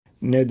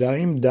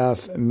Nedarim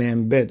daf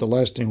membet. The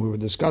last thing we were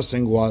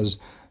discussing was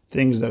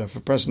things that if a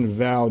person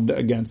vowed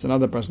against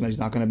another person that he's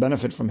not going to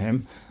benefit from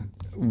him,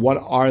 what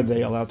are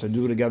they allowed to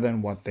do together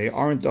and what they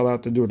aren't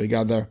allowed to do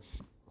together.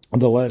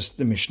 The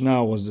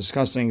Mishnah was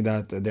discussing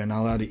that they're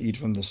not allowed to eat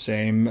from the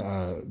same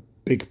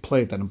big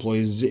plate that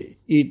employees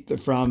eat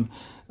from,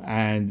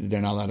 and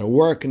they're not allowed to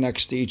work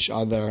next to each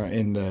other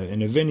in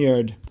a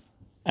vineyard.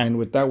 And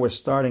with that, we're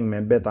starting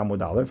Membet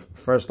Amud Aleph,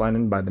 first line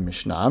in by the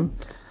Mishnah.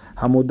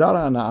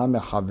 Hamudara ana'ah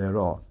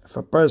mehavero. If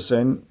a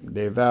person,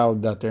 they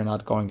vowed that they're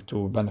not going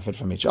to benefit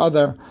from each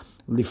other,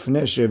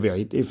 lifnei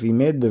shevi'it, if he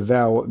made the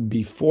vow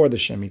before the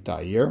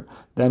Shemitah year,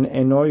 then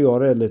eno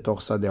yored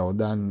letoch sadeo,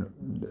 then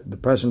the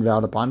person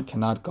vowed upon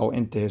cannot go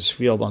into his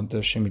field onto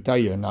the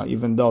Shemitah year. Now,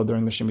 even though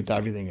during the Shemitah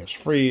everything is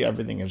free,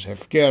 everything is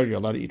hefker, you're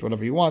allowed to eat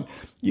whatever you want,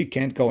 you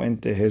can't go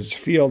into his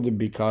field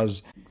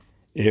because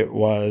it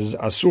was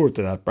asur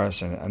to that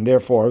person, and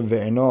therefore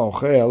ve'eno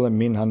ochel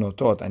min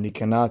hanotot, and he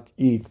cannot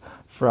eat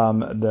from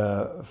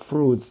the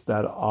fruits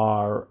that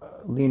are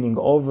leaning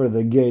over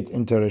the gate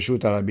into Reshut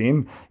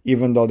Harabim,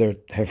 even though they're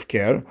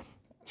hefker.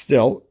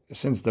 Still,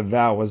 since the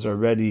vow was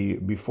already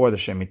before the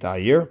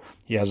Shemitah year,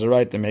 he has a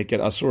right to make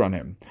it asur on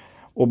him.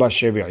 Uba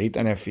shevi'it,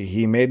 and if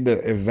he made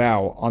the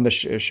vow on the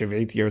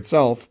shevi'it year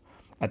itself,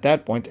 at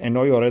that point,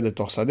 eno yored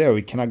letoch sadeo,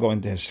 he cannot go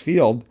into his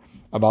field.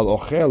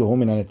 But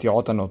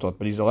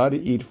he's allowed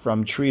to eat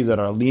from trees that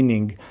are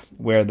leaning,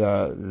 where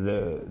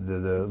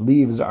the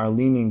leaves are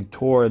leaning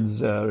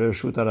towards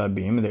Reshut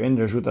Harabim. They're in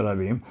Reshut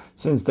Harabim.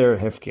 Since they're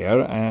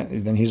hefker,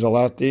 then he's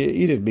allowed to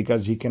eat it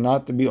because he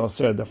cannot be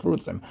oser the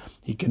fruits them.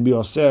 He could be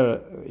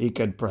oser. He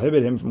could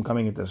prohibit him from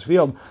coming into this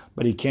field,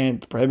 but he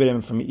can't prohibit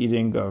him from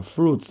eating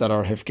fruits that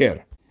are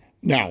hefker.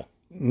 Now,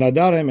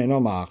 nadarem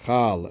eno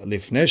ma'achal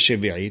lifnei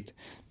shevi'it.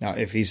 Now,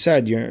 if he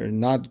said, you're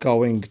not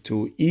going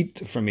to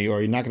eat from me,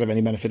 or you're not going to have any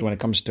benefit when it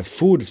comes to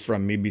food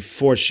from me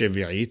before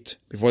Shevi'it,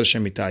 before the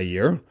Shemitah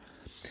year,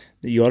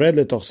 Yored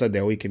letoch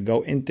sadeo, he could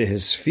go into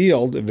his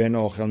field,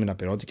 ve'eno ochel min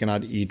hapirot, he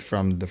cannot eat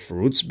from the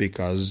fruits,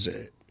 because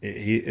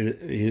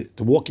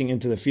walking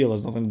into the field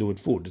has nothing to do with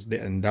food,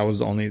 and that was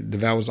the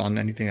vow was on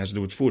anything that has to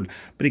do with food,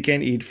 but he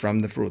can't eat from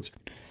the fruits.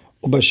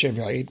 But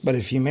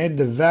if he made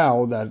the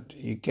vow that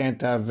you can't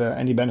have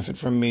any benefit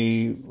from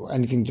me,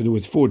 anything to do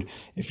with food,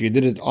 if you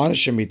did it on a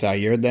Shemitah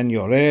year, then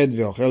Yored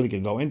ve'ochel, he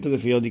could go into the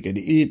field, he could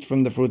eat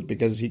from the fruit,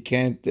 because he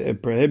can't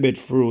prohibit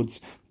fruits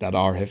that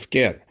are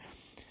hefker.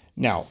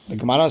 Now, the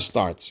Gemara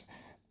starts.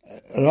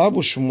 Rav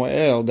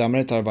Shmuel, the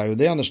Amret Arvayu,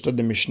 they understood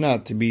the Mishnah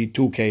to be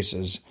two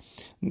cases.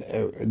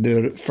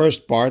 The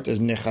first part is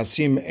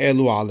nechasim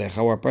elu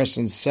alecha, where a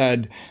person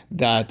said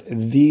that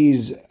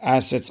these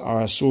assets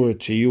are asur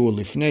to you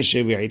lifnei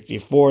shevi'it,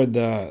 before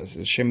the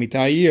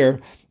Shemitah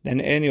year, then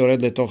en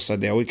yored letoch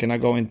sadeo, we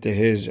cannot go into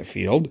his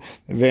field.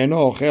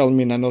 Ve'eno ochel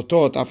min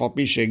hanotot af al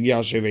pi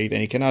shegia shevi'it, and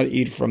he cannot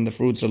eat from the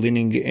fruits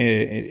leaning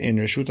in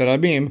Reshut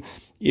Harabim,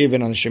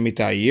 even on the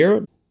Shemitah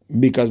year,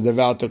 because the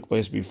vow took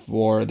place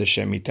before the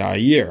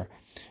Shemitah year.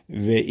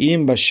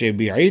 Ve'im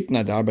b'shebi'it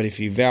nadar, but if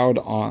he vowed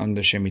on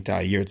the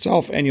Shemitah year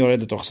itself, and yored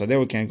letoch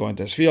sadeo, we can't go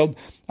into his field.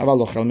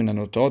 Aval ochel min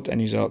hanotot,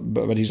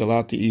 but he's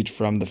allowed to eat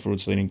from the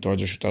fruits leaning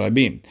towards Reshut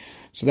Harabim.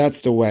 So that's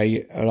the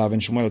way Rav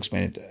and Shmuel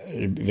explained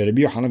it.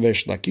 Rabbi Yochanan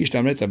ve'Reish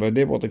Lakish, but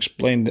they both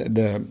explained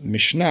the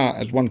Mishnah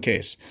as one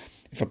case.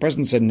 If a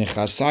person said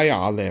nechasaya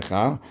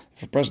alecha,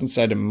 if a person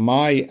said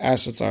my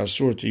assets are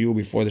asur to you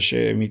before the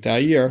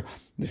Shemitah year,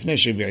 lifnei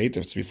shevi'it,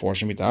 if it's before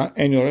Shemitah,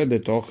 and yored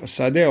letoch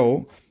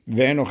sadeo,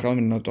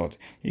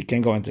 he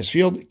can't go into his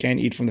field,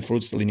 can't eat from the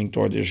fruits leaning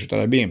toward Reshut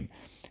Harabim.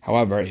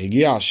 However,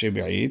 higia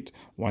shebi'it,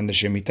 when the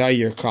Shemitah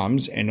year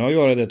comes, can't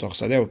go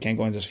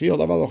into his field,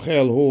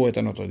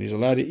 he's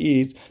allowed to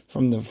eat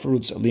from the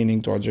fruits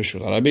leaning towards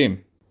Reshut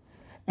Harabim.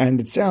 And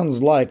it sounds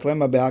like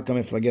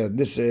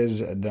this is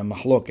the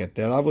mahloket.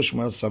 The Rav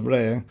Shmuel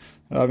Sabre,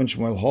 Rav and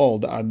Shmuel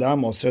hold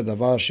Adam oser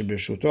davar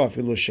sheb'shuto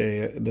afilu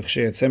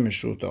she'yetze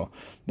mishuto,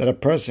 that a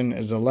person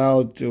is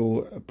allowed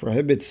to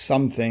prohibit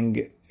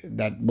something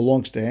that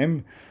belongs to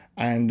him,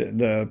 and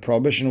the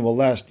prohibition will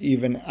last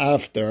even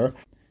after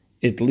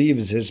it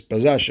leaves his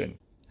possession.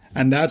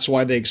 And that's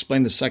why they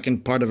explain the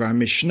second part of our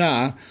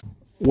Mishnah,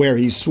 where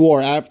he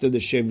swore after the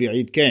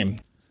Shevi'it came.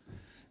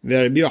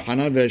 Now they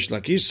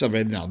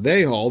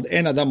hold,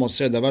 a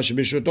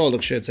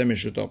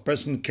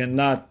person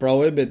cannot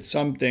prohibit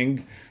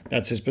something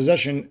that's his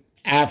possession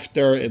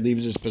after it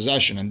leaves his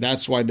possession. And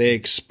that's why they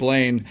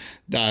explain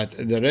that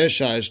the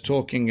Resha is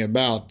talking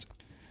about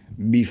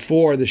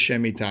before the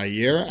Shemitah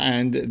year,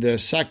 and the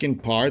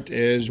second part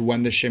is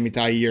when the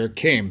Shemitah year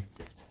came.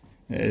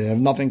 It have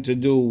nothing to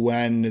do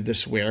when the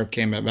swear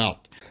came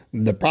about.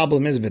 The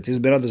problem is,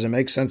 V'tizbera, does it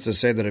make sense to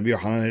say that Rabbi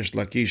Yochanan and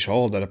Lakish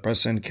hold that a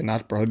person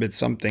cannot prohibit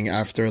something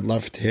after it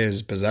left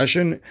his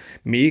possession?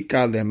 Is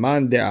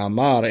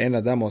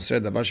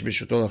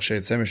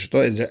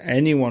there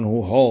anyone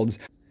who holds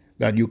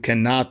that you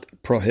cannot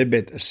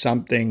prohibit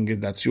something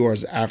that's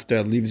yours after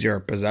it leaves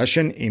your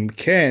possession?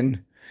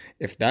 Imken,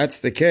 if that's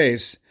the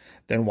case,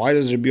 then why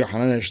does Rabbi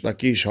Yochanan and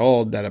Lakish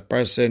hold that a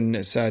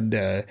person said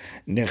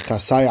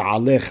nechasai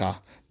alecha,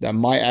 that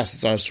my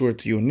assets are asur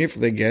to you,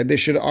 niflige, they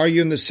should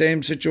argue in the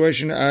same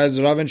situation as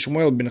Rav and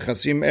Shmuel bin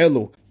Chasim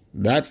Elu.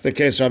 That's the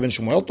case Rav and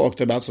Shmuel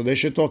talked about, so they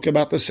should talk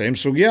about the same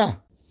sugya.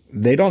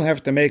 They don't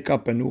have to make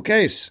up a new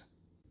case.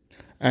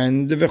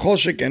 And the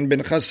V'chol and bin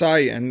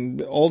Chasai,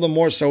 and all the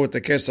more so with the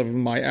case of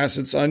my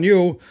assets on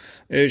you,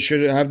 it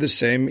should have the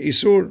same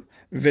isur.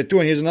 Vetu,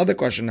 and here's another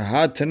question.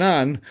 Had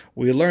Tanan,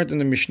 we learned in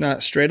the Mishnah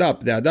straight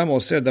up, that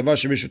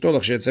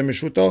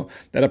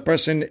a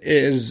person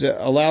is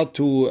allowed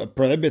to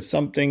prohibit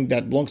something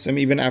that belongs to him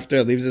even after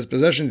it leaves his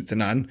possession.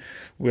 Tanan,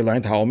 we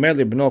learned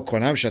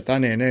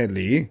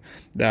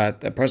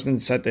that a person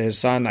said to his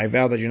son, I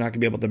vow that you're not going to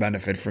be able to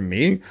benefit from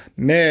me.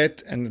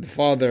 Met, and the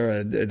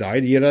father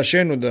died.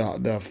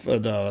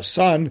 The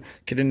son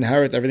can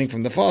inherit everything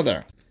from the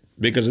father.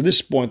 Because at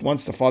this point,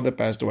 once the father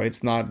passed away,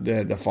 it's not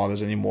the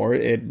father's anymore,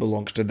 it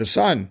belongs to the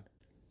son.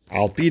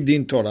 Al pi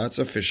din Torah, it's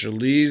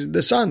officially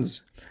the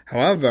son's.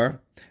 However,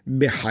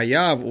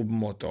 behayav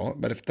ubmoto,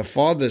 but if the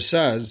father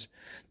says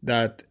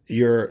that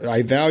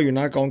I vow you're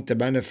not going to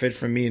benefit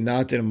from me,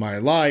 not in my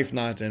life,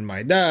 not in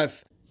my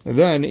death,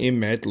 then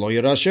imet lo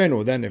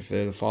yirashenu. Then if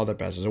the father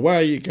passes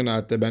away, you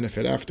cannot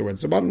benefit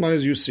afterwards. The bottom line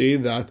is you see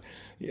that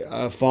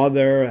a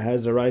father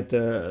has a right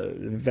to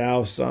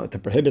vow to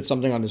prohibit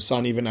something on his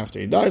son even after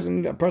he dies,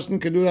 and a person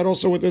could do that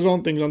also with his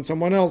own things on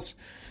someone else.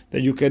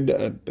 That you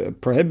could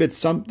prohibit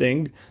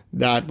something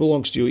that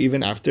belongs to you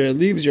even after it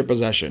leaves your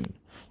possession.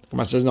 The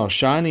Gemara says, no,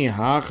 shani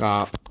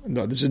hacha.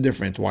 No, this is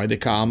different. Why?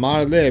 Because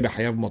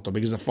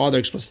the father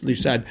explicitly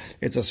said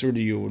it's asur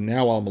to you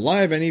now while I'm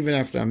alive and even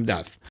after I'm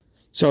dead.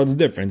 So it's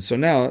different. So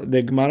now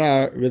the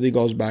Gemara really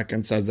goes back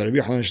and says that Rabbi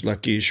Yochanan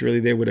Lakish, really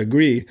they would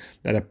agree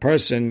that a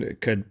person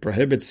could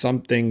prohibit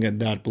something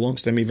that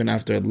belongs to him even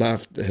after it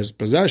left his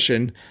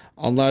possession,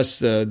 unless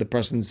the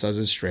person says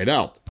it straight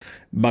out.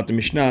 But the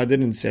Mishnah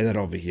didn't say that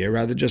over here.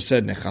 Rather just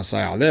said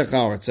nechasai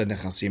alecha, or it said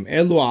nechasim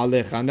elu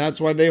alecha, and that's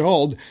why they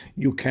hold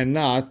you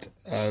cannot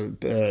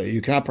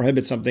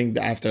prohibit something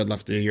after it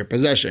left your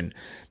possession.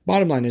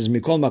 Bottom line is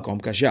mikol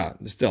makom kasha.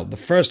 Still, the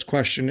first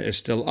question is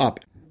still up.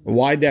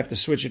 Why they have to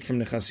switch it from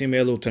nechasim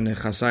elu to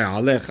nechasai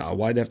alecha?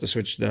 Why they have to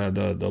switch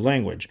the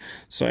language?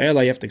 So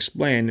ela, you have to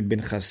explain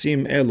bin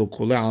chasim elu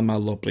kule alma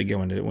lo plige.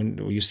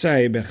 When you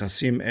say bin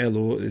chasim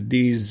elu,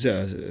 these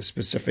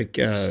specific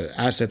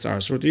assets are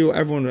asur to you.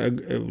 Everyone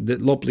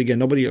lo plige.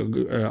 Nobody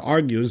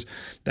argues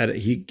that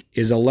he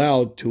is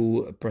allowed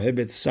to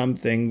prohibit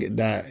something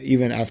that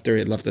even after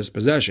it left his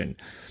possession.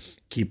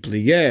 Ki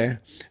plige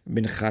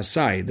bin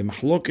chasai. The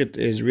mahloket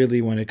is really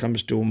when it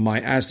comes to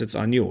my assets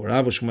on you.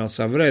 Rav Shmuel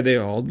Savre, they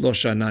hold lo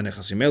shana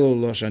nechasim elu,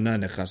 lo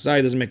shana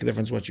nechasai. Doesn't make a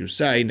difference what you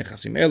say.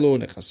 Nechasim elu,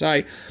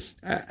 nechasai.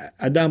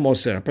 Adam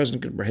oser. A person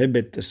could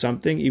prohibit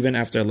something even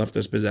after it left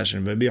his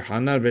possession. Rabbi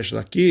Yochanan Resh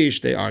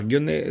Lakish, they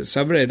argue.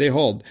 Savre, they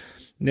hold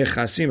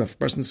nechasim. If a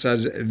person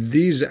says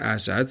these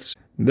assets,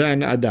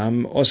 then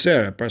Adam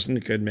oser. A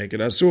person could make it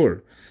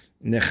asur.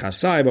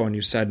 Nechasai, but when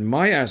you said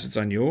my assets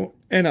on you,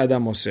 and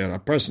Adam Oser, a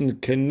person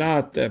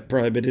cannot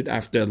prohibit it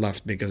after it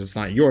left because it's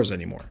not yours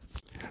anymore.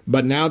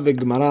 But now the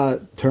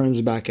Gemara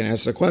turns back and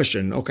asks a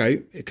question. Okay,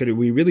 could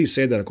we really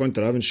say that according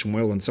to Rav and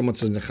Shmuel, when someone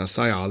says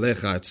Nechasai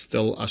Alecha, it's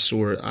still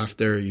asur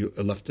after you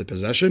left the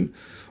possession?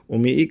 Does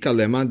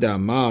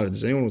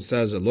anyone who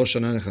says Lo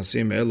Shana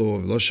Nechasim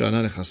Elu, Lo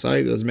Shana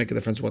Nechasai, doesn't make a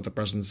difference what the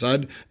person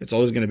said. It's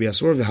always going to be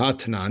asur.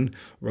 V'hatanan,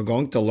 we're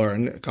going to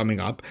learn coming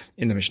up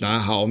in the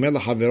Mishnah. Ha'omer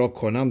lahavero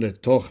konam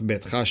letoch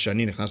betcha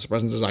shani nechnas. The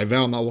person says, I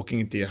vow I'm not walking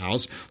into your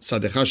house.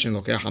 Sadecha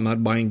shani lokeach, I'm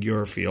not buying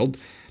your field.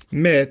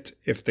 Met,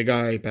 if the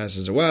guy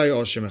passes away,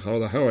 or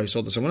he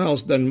sold to someone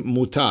else, then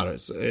mutar.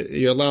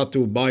 You're allowed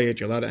to buy it,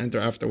 you're allowed to enter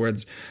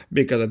afterwards,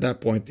 because at that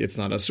point it's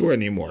not asur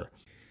anymore.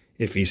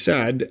 If he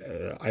said,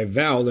 I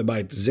vow that by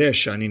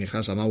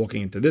I'm not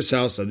walking into this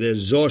house,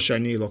 this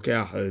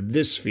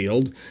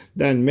field,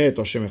 then met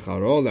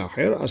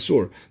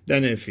asur.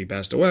 Then if he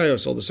passed away or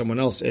sold to someone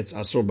else, it's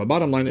asur. But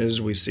bottom line is,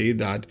 we see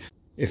that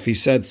if he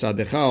said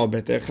sadecha or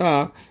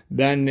betecha,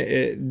 then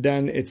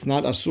it's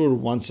not asur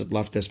once it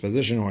left his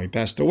position or he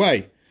passed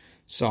away.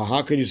 So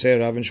how could you say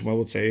Rav and Shmuel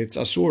would say it's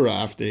asur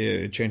after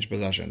he changed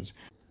possessions?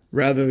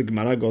 Rather, the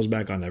Gemara goes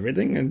back on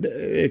everything and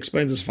it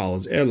explains as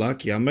follows. When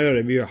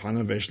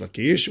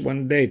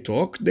they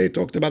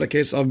talked about a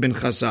case of bin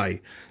chasai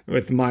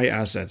with my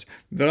assets.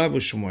 Rav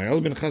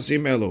Shmuel bin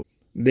chasim elu.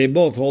 They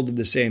both hold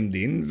the same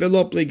din.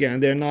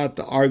 And they're not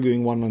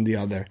arguing one on the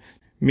other.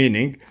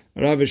 Meaning,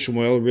 Rav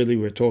Shmuel really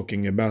were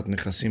talking about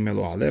nechasim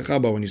elu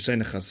alecha, but when you say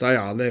nechasai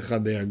alecha,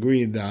 they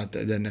agree that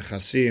the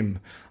nechasim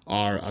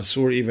are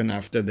asur even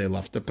after they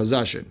left the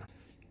possession.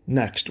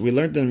 Next, we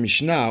learned in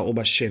Mishnah,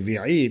 Uba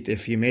Shevi'it,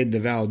 if he made the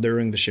vow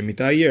during the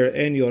Shemitah year,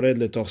 and Yored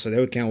Letoch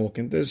Sadeh, can't walk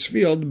into this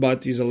field,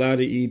 but he's allowed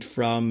to eat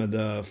from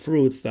the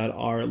fruits that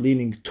are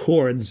leaning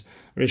towards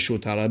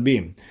Reshut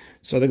Harabim.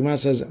 So the Gemara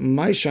says,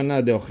 "My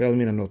shana deochel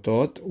min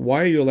hanotot."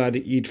 Why are you allowed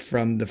to eat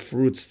from the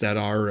fruits that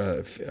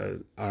are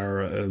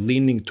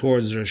leaning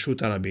towards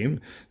Reshut Harabim?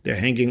 They're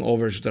hanging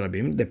over Reshut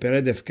Harabim. The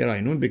pered hefker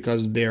ainun,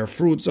 because they are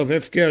fruits of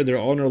hefker. They're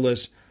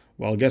ownerless.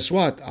 Well, guess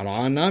what?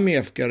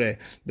 The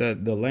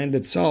land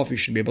itself, you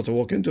should be able to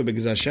walk into,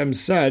 because Hashem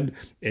said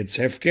it's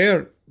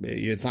hefker.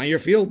 It's not your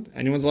field.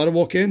 Anyone's allowed to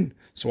walk in.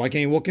 So why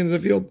can't you walk into the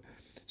field?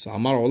 So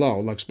Amar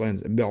Allah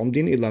explains.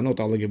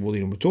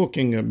 We're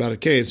talking about a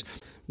case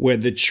where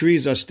the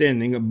trees are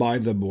standing by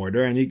the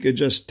border, and he could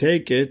just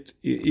take it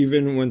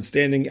even when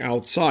standing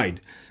outside.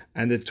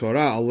 And the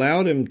Torah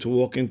allowed him to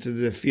walk into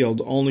the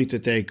field only to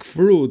take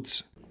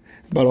fruits.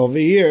 But over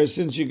here,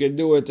 since you could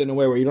do it in a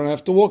way where you don't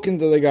have to walk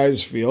into the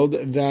guy's field,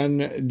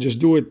 then just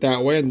do it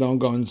that way and don't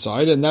go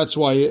inside. And that's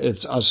why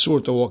it's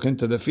asur to walk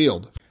into the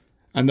field.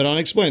 And the Ran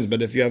explains,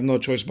 but if you have no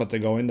choice but to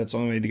go in, that's the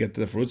only way to get to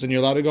the fruits, and you're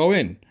allowed to go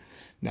in.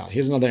 Now,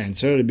 here's another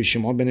answer. Rabbi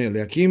Shimon ben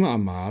Eliakim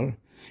Amar.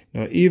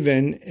 Now,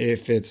 even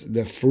if it's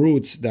the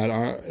fruits that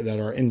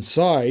are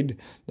inside,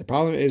 the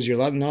problem is you're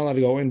not allowed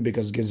to go in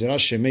because Gezerah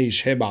Shemei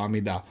Sheba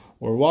Amida.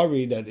 We're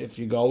worried that if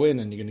you go in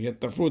and you're going to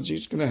get the fruits, you're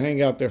just going to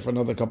hang out there for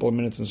another couple of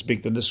minutes and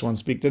speak to this one,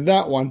 speak to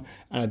that one,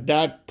 and at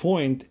that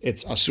point,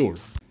 it's asur.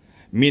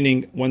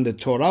 Meaning, when the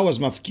Torah was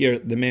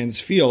mafkir the man's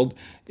field,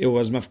 it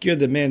was mafkir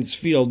the man's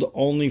field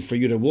only for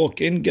you to walk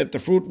in, get the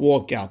fruit,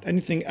 walk out.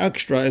 Anything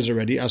extra is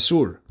already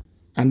asur.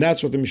 And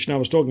that's what the Mishnah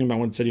was talking about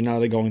when it said you're not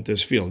allowed to go into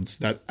his field. It's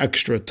that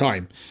extra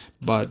time.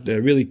 But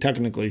really,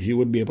 technically, he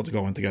would be able to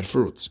go in to get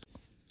fruits.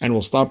 And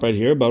we'll stop right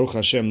here. Baruch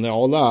Hashem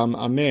le'olam.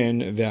 Amen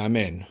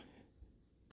ve'amen.